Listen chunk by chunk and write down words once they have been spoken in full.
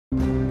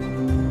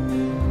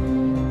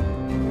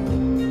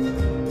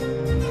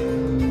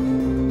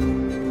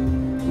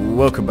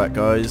welcome back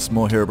guys,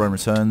 more Herobrine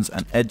returns,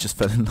 and Ed just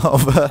fell in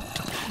lava.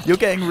 You're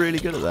getting really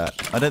good at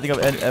that. I don't think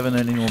I've ever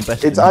known anyone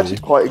better It's than actually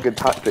you. quite a good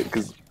tactic,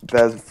 because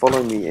they're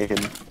following me in.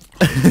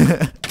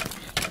 I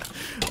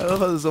love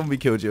how the zombie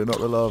killed you and not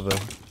the lava.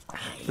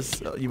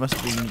 You must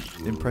have been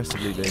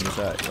impressively being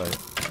attacked. Like.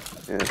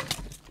 Yeah.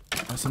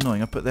 That's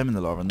annoying, I put them in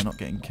the lava and they're not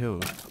getting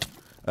killed.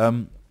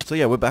 So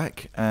yeah, we're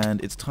back,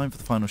 and it's time for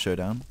the final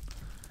showdown.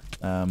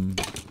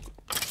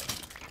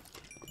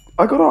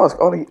 I gotta ask,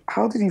 Ollie,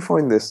 how did you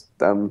find this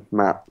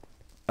map?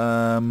 It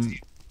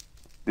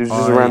was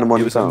just a random one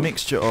It you was a found?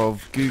 mixture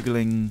of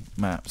Googling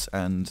maps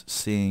and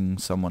seeing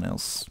someone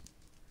else.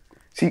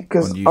 See,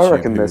 because on YouTube I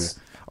reckon who- this.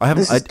 I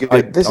haven't. This is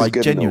good. This is I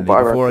good and all, genuinely but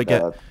I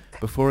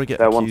before I get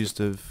they're one-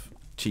 accused of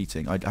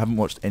cheating, I haven't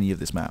watched any of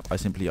this map.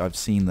 I've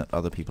seen that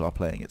other people are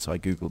playing it, so I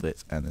googled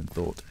it and then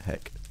thought,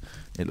 heck,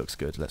 it looks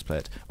good. Let's play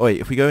it. Oh wait,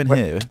 if we go in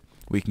here,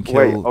 we can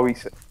kill.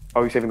 Wait,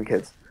 are we saving the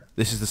kids?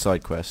 This is the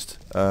side quest.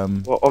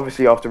 Well,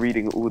 obviously, after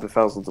reading all the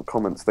thousands of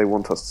comments, they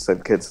want us to save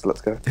the kids. So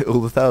let's go.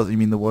 All the thousand. You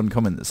mean the one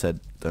comment that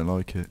said don't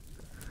like it?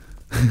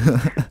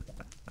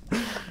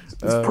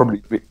 It's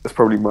probably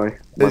my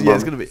Yeah, mum.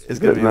 it's gonna be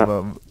your that.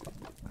 mum.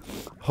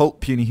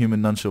 Halt, puny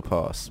human, none shall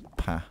pass.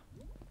 Pa.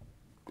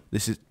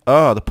 This is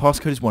the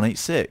passcode is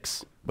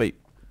 186. Wait,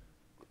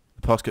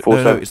 the passcode.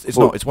 No, it's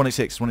not. It's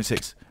 186. It's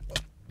 186.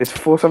 It's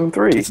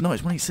 473. It's not.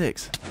 It's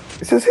 186.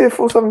 It says here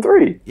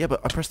 473. Yeah, but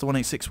I pressed the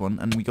 186 one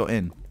and we got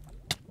in.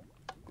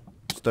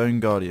 Stone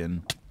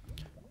Guardian.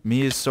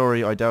 Me is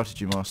sorry, I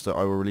doubted you, master.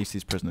 I will release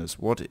these prisoners.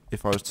 What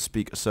if I was to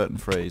speak a certain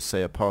phrase,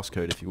 say a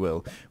passcode if you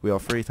will? We are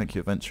free, thank you,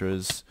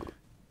 adventurers.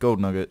 Gold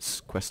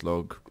nuggets, quest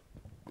log.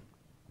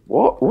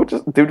 What? What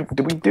just did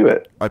we do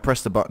it? I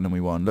pressed the button and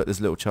we won. Look, there's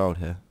a little child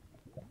here.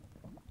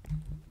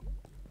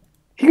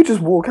 He could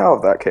just walk out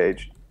of that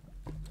cage.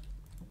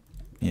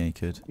 Yeah, he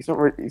could. He's not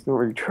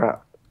really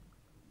trapped.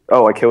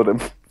 Oh, I killed him.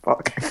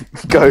 Fuck.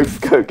 Go,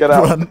 get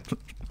out. Run.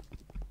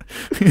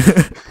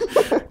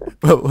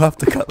 Well, we'll have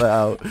to cut that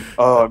out.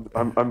 Oh,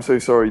 I'm so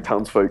sorry,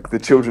 townsfolk. The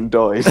children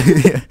died.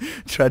 Yeah,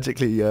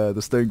 tragically,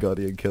 the Stone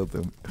Guardian killed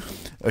them.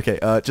 Okay,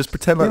 just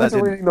pretend like He that was a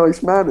didn't... really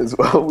nice man as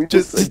well. We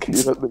just said, can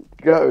you let them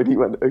go? And he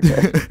went,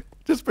 okay.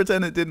 Just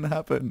pretend it didn't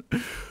happen.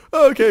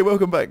 Okay,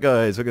 welcome back,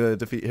 guys. We're going to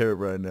defeat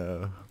Herobrine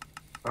now.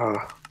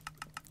 Ah,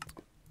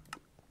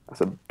 that's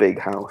a big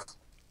house.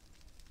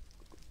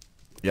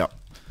 Yep.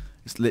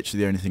 It's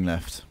literally the only thing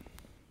left.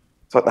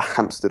 It's like the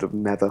Hampstead of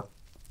Nether.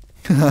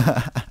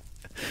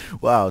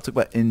 Wow, talk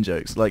about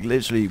in-jokes. Like,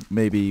 literally,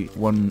 maybe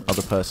one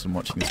other person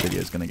watching this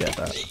video is going to get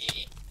that.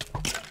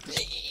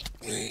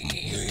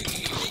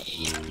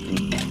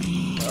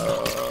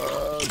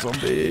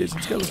 Zombies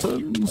and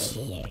skeletons.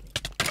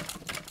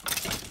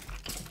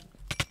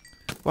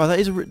 Wow, that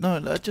is a...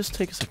 No, just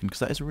take a second, because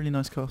that is a really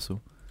nice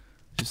castle.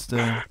 Just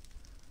nice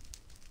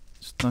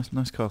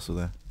castle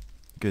there.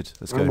 Good,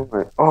 let's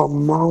go. Oh,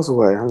 miles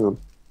away. Hang on.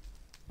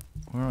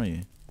 Where are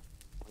you?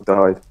 I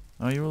died.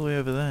 Oh, you're all the way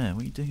over there.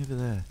 What are you doing over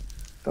there?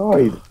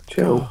 Died.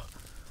 Chill.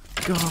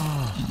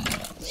 God.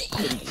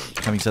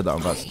 Having said that,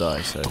 I'm about to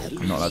die, so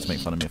you're not allowed to make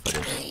fun of me if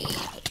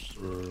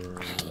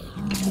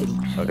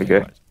I do.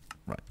 Okay.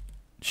 Right.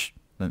 Shh.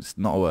 No, it's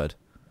not a word.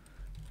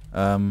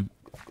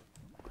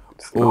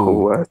 It's not a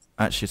word.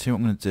 Actually, I see what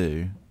I'm going to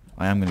do.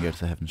 I am going to go to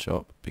the Heaven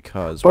Shop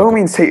because... By all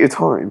means, take your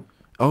time.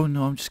 Oh,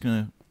 no, I'm just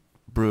going to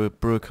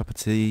brew a cup of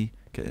tea,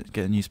 get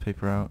a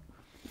newspaper out.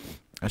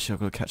 Actually, I've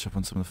got to catch up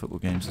on some of the football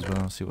games as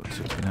well, see what's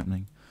been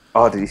happening.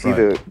 Oh, did you see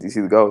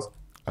the goals?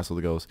 I saw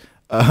the goals.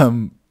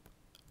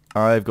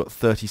 I've got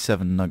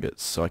 37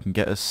 nuggets, so I can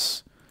get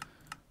us...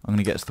 I'm going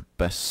to get us the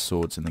best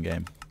swords in the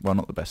game. Well,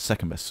 not the best,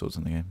 second best swords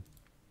in the game.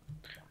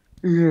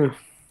 Yeah.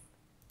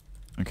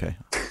 Okay.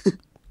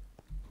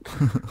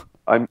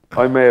 I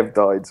may have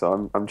died,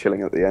 so I'm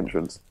chilling at the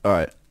entrance. All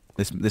right.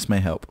 This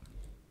may help.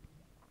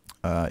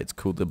 It's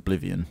called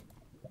Oblivion.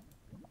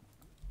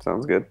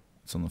 Sounds good.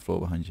 It's on the floor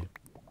behind you.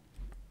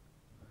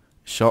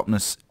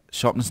 Sharpness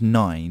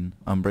 9,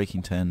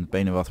 Unbreaking 10,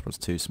 Bane of Arthropods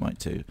 2, Smite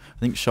 2. I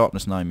think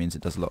sharpness 9 means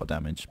it does a lot of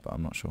damage, but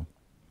I'm not sure.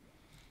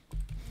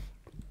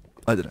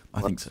 I don't know.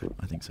 I think so.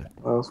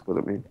 What else would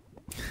it mean?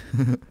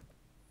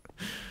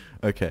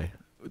 Okay.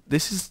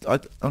 This is...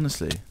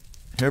 honestly,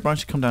 Herobrine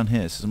should come down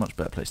here. This is a much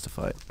better place to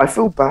fight. I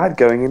feel bad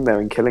going in there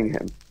and killing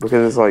him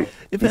because it's like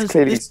he's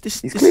clearly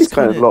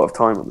spent a lot of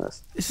time on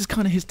this. This is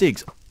kind of his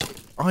digs.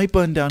 I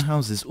burn down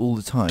houses all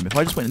the time. If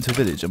I just went into a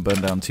village and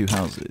burned down 2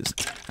 houses,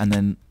 and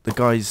then the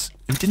guys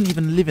who didn't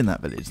even live in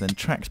that village then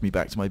tracked me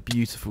back to my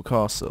beautiful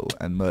castle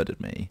and murdered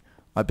me,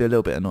 I'd be a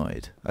little bit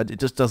annoyed. It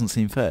just doesn't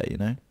seem fair, you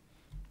know?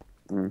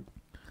 Mm.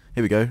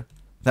 Here we go.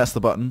 That's the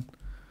button.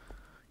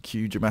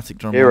 Cue dramatic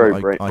drum roll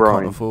I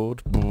can't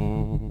afford.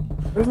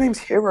 His name's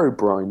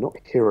Herobrine, not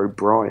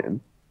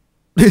Herobrine.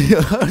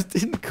 I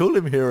didn't call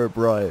him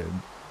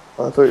Herobrine.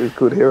 I thought it was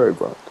called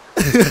Herobrine.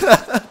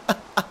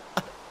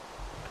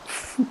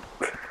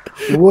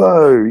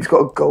 Whoa, he's got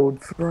a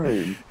gold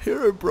throne.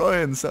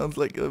 Herobrine sounds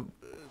like a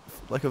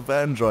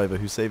van driver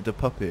who saved a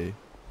puppy.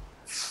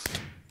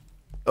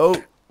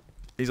 Oh,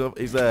 he's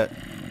there.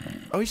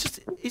 Oh, he's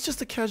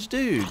just a cash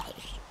dude.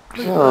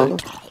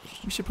 Look.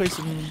 We should play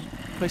some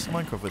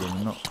Minecraft with him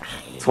and not.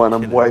 That's when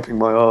I'm wiping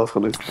my arse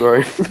on his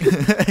throat.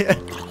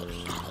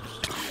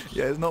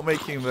 Yeah, it's not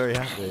making him very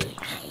happy.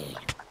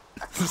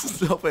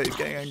 Stop it, he's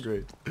getting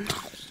angry.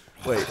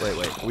 Wait.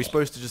 Are we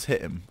supposed to just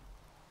hit him?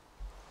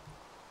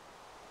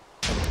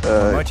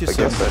 Righteous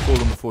sons have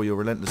fallen before your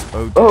relentless...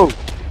 Oh,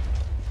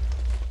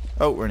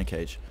 we're in a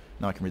cage.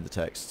 Now I can read the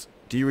text.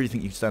 Do you really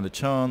think you can stand a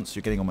chance?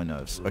 You're getting on my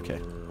nerves. Okay.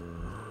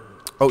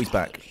 Oh, he's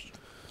back.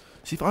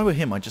 See, if I were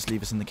him, I'd just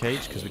leave us in the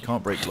cage, because we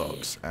can't break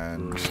blocks,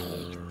 and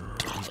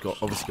he's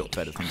obviously got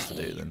better things to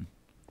do than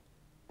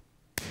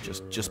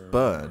just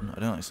burn. I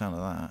don't like the sound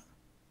of that.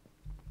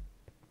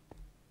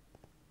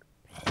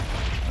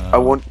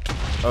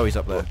 Oh, he's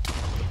up there.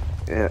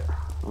 Yeah,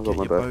 I've got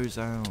my bows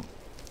out.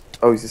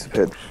 Oh, he's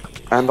disappeared.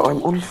 And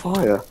I'm on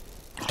fire.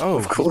 Oh,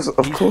 of course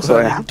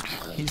I am.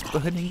 He's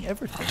burning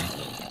everything.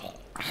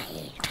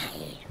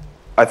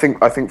 I think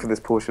for this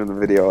portion of the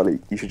video, Ollie,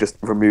 you should just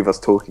remove us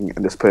talking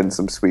and just put in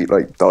some sweet,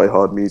 like, Die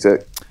Hard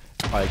music.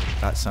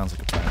 That sounds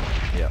like a plan.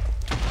 Yeah.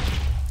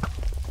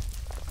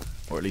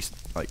 Or at least,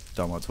 like,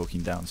 done while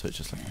talking down, so it's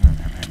just like...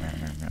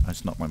 I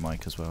just knocked my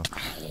mic as well.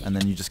 And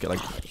then you just get like...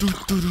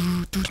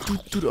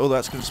 Oh,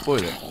 that's going to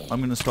spoil it. I'm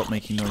going to stop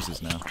making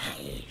noises now.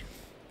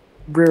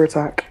 Rear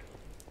attack.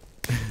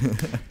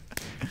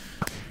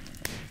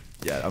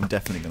 Yeah, I'm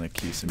definitely going to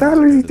cue some... What the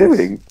hell is he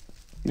doing?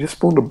 You just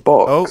spawned a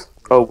box.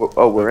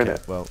 Oh, we're in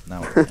it. Well,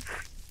 now...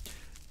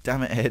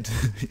 Damn it, Ed.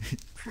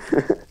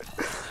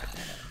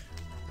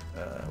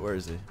 Where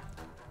is he?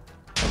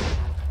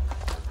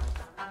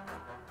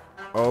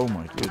 Oh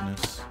my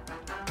goodness.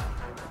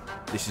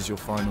 This is your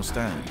final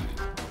stand.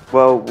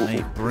 Well...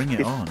 Mate, bring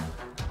it on.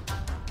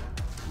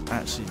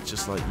 Actually,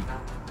 just like... you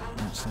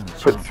don't stand a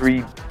chance. Put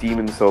 3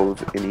 demon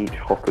souls in each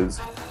hoppers.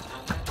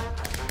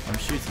 I'm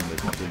shooting, but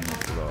it's not doing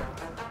a lot.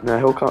 No,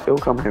 he'll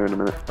come here in a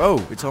minute.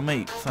 Oh, it's our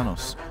mate,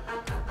 Thanos.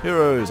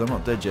 Heroes, I'm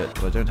not dead yet,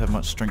 but I don't have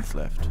much strength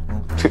left.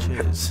 Well,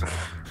 cheers.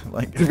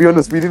 Like, to be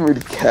honest, we didn't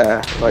really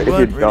care. Like, we if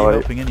weren't you really died.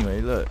 helping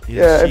anyway. Look, he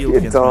has a shield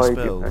against my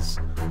spells.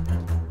 You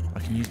know. I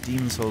can use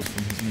demon souls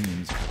from his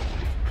minions,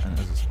 and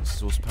as a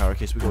source of power.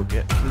 Okay, so we got to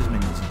get kill his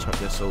minions and chuck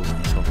their souls in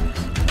his hoppers.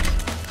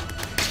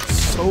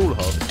 Soul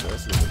harvester.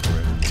 That's a little bit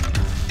boring.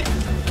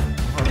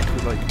 Oh, look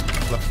at like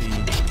fluffy,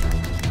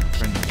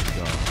 friendly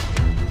cigar.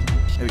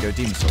 There we go,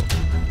 demon soul.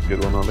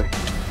 Good one, Ollie.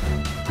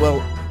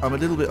 Well, I'm a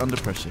little bit under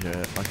pressure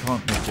here. I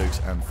can't make jokes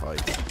and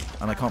fight,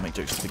 and I can't make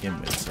jokes to begin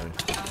with. So,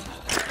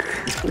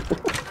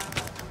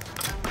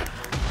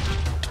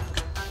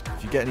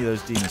 if you get any of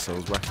those demon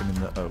souls, whack them in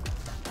the... Oh.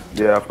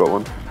 Yeah, I've got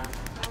one.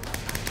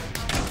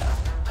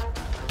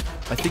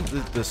 I think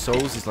the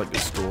souls is like the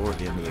score at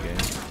the end of the game.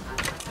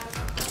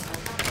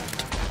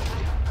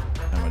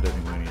 I don't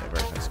think we're going to get a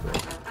very high score.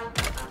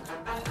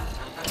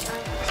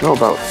 It's not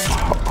about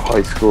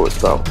high score, it's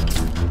about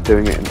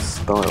doing it in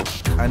style.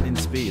 And in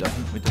speed, I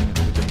think we're doing it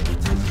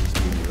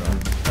really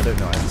right. I don't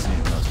know, I haven't seen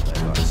anyone else play,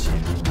 but I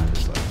assume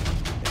because like,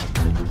 it hasn't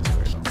taken us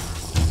very long.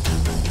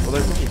 Although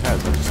it probably has,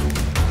 I just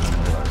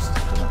realised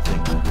done that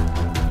thing where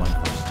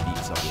Minecraft just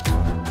eats up your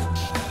time.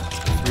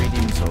 3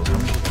 demon souls, how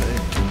many did you put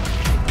in?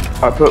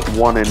 I put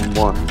 1 in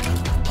 1.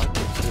 I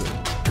put 2.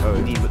 Oh,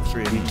 you need but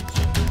 3 in each?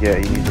 Yeah,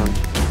 you need 1.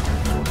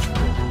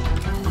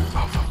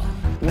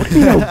 What do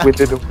you mean I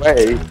withered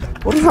away?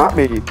 What does that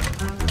mean?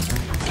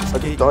 I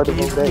just died of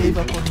old age. Gave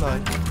up on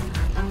life.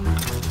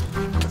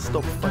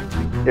 Stop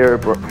fighting.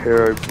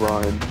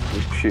 Herobrine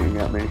was shooting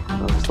at me, and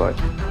I was like,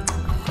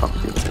 can't be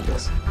doing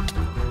this. Oh,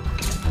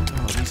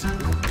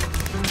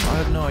 I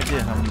have no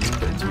idea how many we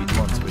put into each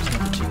one, so it's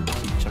not cheap to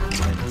keep chucking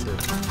them into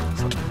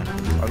something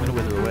happens. I'm going to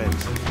wither away.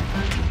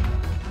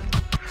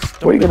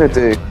 What are you going to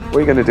do? What are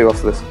you going to do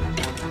after this?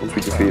 Once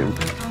we defeat him?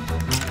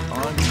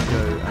 I'm going to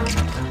go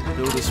and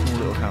build a small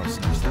little house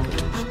next to the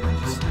village and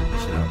just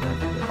chill out there.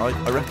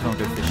 I reckon I'll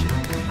go fishing.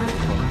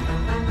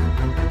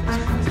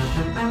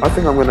 I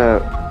think I'm going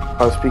to...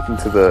 I was speaking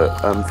to the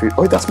food...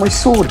 Oh, that's my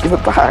sword! Give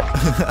it back!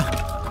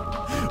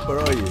 Where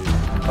are you?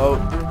 Oh,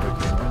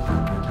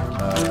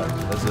 okay.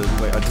 There's a...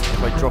 Wait,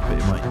 if I drop it,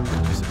 it might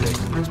disappear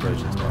because of the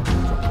explosions, but I'm going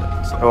to drop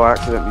it. So. Oh, I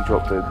accidentally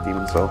dropped the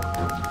demon soul. I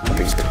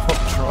think Stop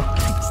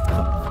dropping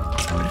stuff.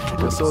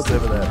 Your sword's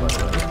over there, by the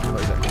way. Not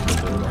exactly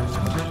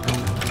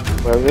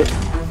where is it?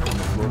 on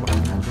the floor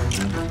behind you.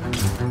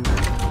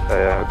 Oh,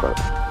 yeah, I got it.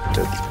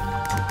 Good.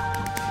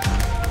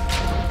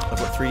 I've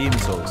got 3 demon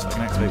souls. I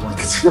can activate one of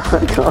them.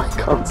 I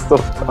can't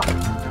stop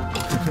dying.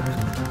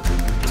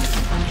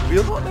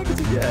 We're not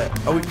negative yet.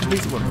 Oh, we've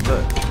completed one.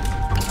 Look.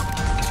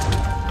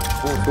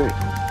 Oh, okay.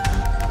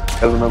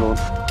 There's another one.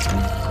 Oh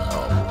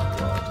my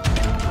god.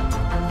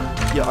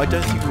 Yeah, I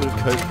don't think we would have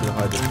coped with a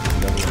high difficulty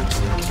level on this.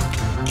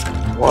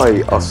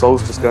 Why? Our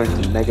soul's just going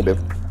to negative.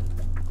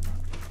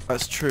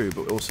 That's true,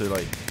 but also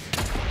like,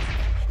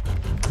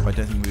 I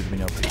don't think we would have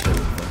been able to kill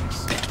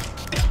things,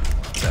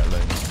 let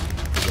alone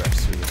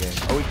progress through the game.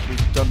 Oh,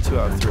 we've done 2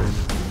 out of 3.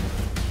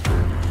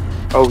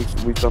 Oh,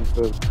 we've done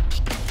 2.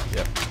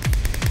 Yeah.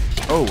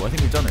 Oh, I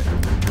think we've done it.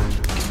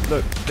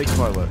 Look, big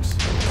fireworks.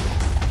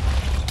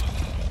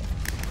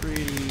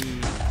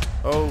 Pretty...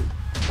 Oh.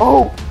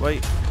 Oh!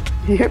 Wait.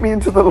 He hit me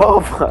into the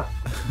lava!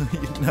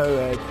 No,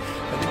 Ed.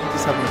 I think you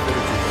just have an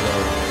ability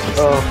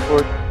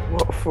to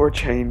Oh, for a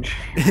change.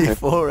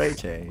 for a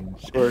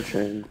change. For a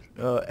change.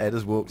 Oh, Ed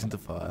has walked into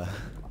fire.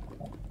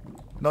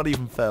 Not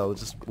even fell,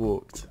 just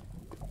walked.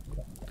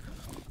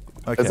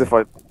 Okay. As if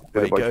I did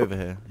Wait, it by get over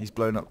here. He's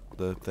blown up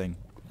the thing.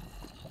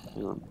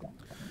 Hang on.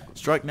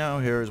 Strike now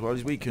here as well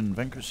as we can.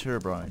 Vanquish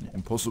Herobrine.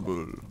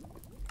 Impossible.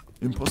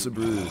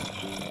 Impossible.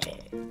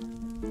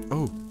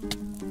 Oh.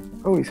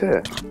 Oh, he's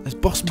here. There's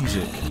boss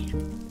music.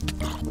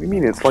 What do you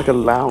mean? It's like a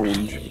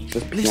lounge.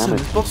 Just Listen, piano.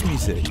 there's boss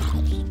music.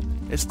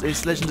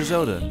 It's Legend of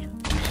Zelda.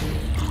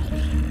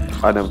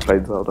 I never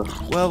played Zelda.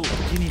 Well,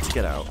 you need to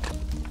get out.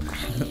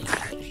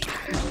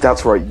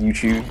 That's right,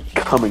 YouTube.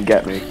 Come and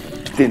get me.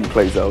 Didn't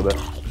play Zelda.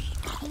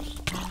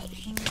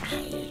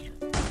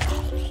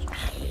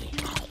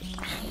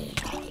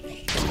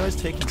 This guy's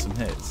taking some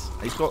hits.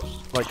 He's got,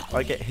 like,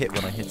 I get hit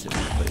when I hit him,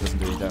 but it doesn't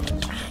do any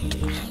damage.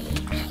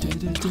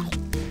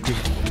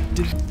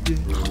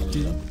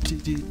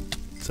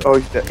 So, Oh,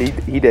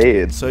 he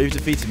did. so you've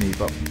defeated me,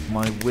 but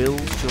my will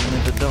shall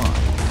never die.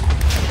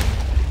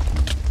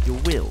 Your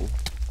will?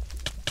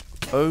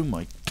 Oh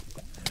my...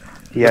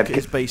 He Look had at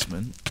his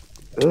basement.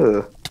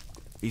 Ugh.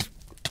 He's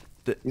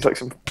like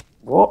some...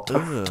 What?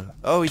 ugh.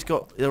 Oh,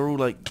 they're all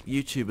like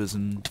YouTubers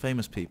and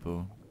famous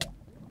people.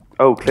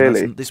 Oh,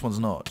 clearly. This one's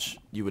Notch.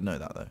 You would know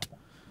that though.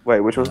 Wait,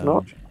 which one's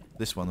Notch?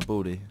 This one, the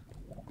baldy.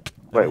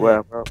 Wait,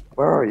 Over here.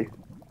 where are you?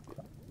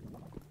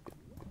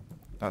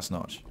 That's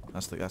Notch.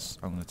 I'm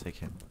gonna take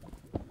him.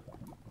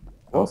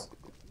 What? Oh,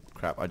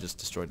 crap, I just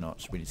destroyed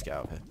Notch. We need to get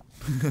out of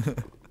here.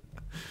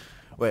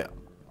 Wait.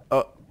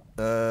 Oh,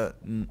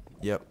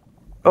 yep.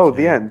 Oh, Okay.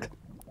 the end.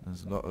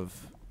 There's a lot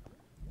of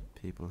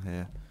people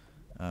here.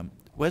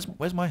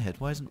 Where's my head?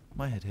 Why isn't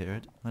my head here,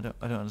 Ed? I don't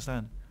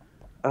understand.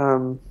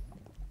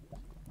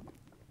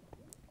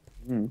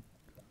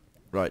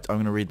 Right, I'm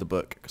gonna read the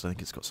book because I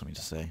think it's got something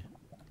to say.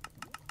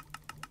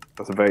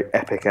 That's a very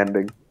epic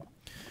ending.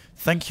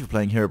 Thank you for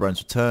playing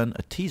Herobrine's Return.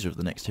 A teaser of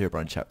the next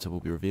Herobrine chapter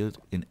will be revealed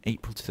in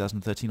April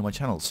 2013 on my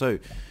channel. So,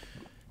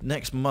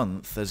 next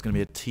month there's going to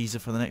be a teaser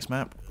for the next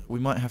map. We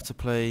might have to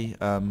play...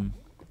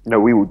 No,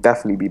 we will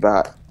definitely be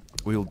back.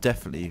 We will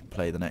definitely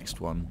play the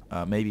next one,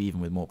 maybe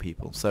even with more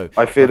people. So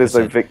I feel like as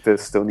though Victor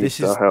still needs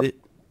this is our help.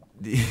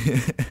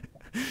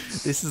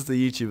 this is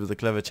the YouTuber, the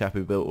clever chap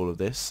who built all of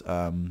this.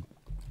 But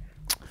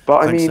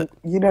I mean,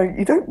 you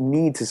don't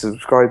need to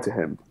subscribe to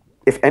him.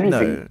 If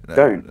anything,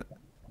 don't. No.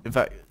 In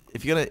fact,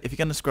 if you're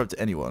gonna subscribe to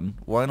anyone,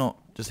 why not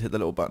just hit the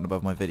little button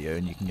above my video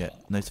and you can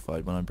get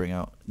notified when I bring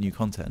out new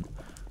content.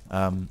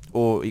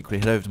 Or equally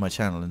head over to my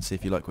channel and see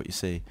if you like what you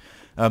see.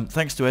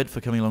 Thanks to Ed for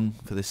coming along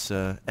for this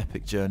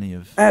epic journey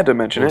of I had to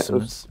mention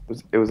awesomeness.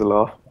 It was a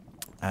laugh.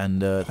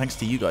 And thanks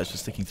to you guys for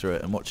sticking through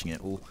it and watching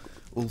it. All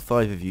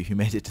 5 of you who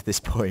made it to this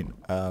point.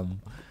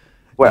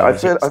 Wait, I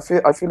feel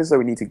as though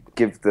we need to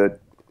give the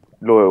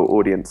loyal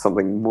audience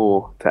something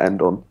more to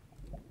end on.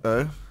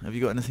 Oh, have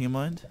you got anything in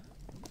mind?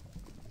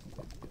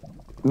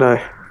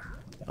 No.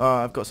 Oh,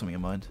 I've got something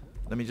in mind.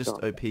 Let me just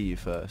OP you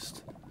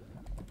first.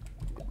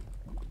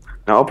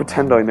 Now I'll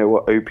pretend I know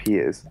what OP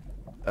is.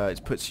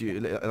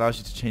 It allows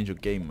you to change your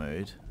game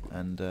mode,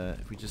 and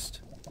if we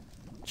just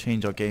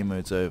change our game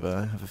modes over,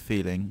 I have a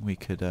feeling we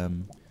could.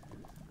 Do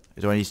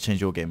I need to change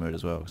your game mode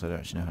as well? Because I don't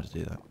actually know how to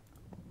do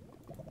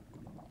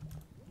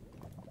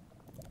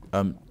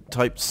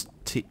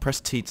that.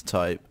 Press T to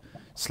type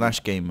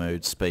 /game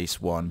mode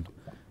 /1,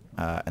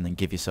 and then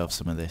give yourself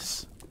some of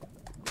this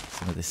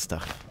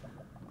stuff.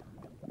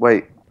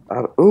 Wait.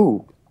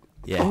 Ooh.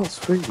 Yeah. Oh,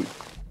 sweet.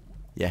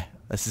 Yeah.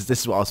 This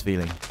is what I was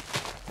feeling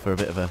for a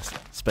bit of a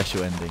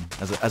special ending.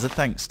 As a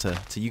thanks to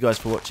you guys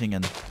for watching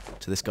and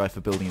to this guy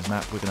for building his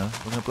map. We're gonna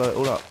blow it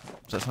all up.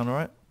 Does that sound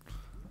alright?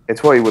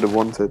 It's what he would have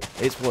wanted.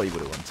 It's what he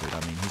would have wanted.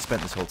 I mean, he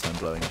spent this whole time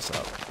blowing us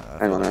up.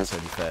 Hang on, it's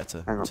only fair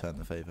to return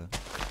the favour.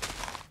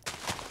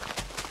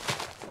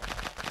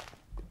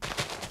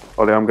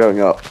 Ollie, I'm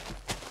going up.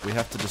 We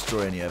have to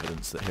destroy any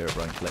evidence that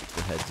Herobrine collected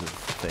the heads of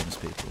famous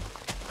people.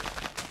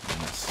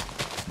 And that's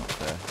not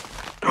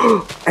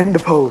fair. Ender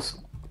pearls.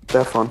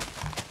 They're fun.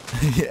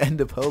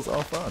 Ender pearls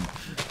are fun.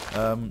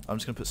 I'm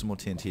just going to put some more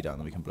TNT down,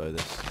 then we can blow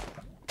this.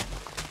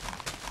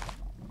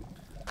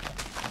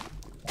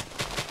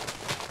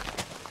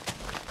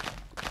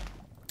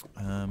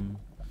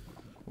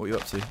 What are you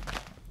up to?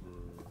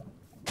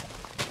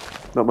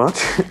 Not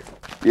much.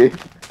 You?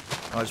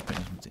 I'll just put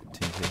in some TNT,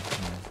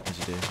 as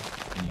you do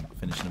when you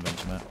finish an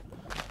adventure map.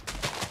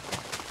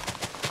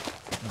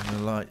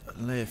 I'm going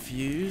to lay a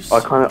fuse.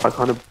 I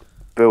kind of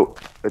built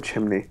a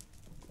chimney.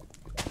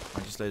 I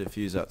just laid a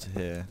fuse out to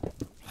here.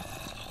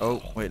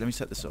 Oh, wait, let me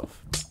set this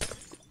off.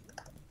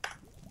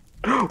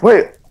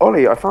 Wait,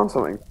 Ollie, I found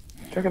something.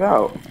 Check it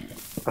out.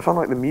 I found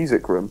like the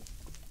music room.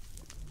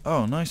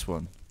 Oh, nice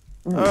one.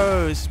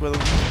 Oh, this is where the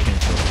music came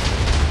from.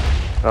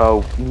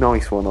 Oh,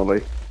 nice one,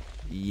 Ollie.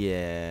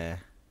 Yeah.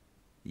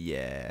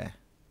 Yeah.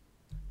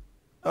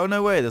 Oh,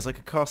 no way, there's like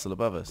a castle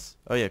above us.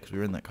 Oh yeah, because we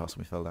were in that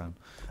castle and we fell down.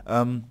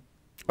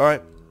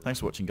 Alright, thanks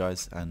for watching,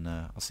 guys, and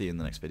I'll see you in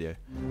the next video.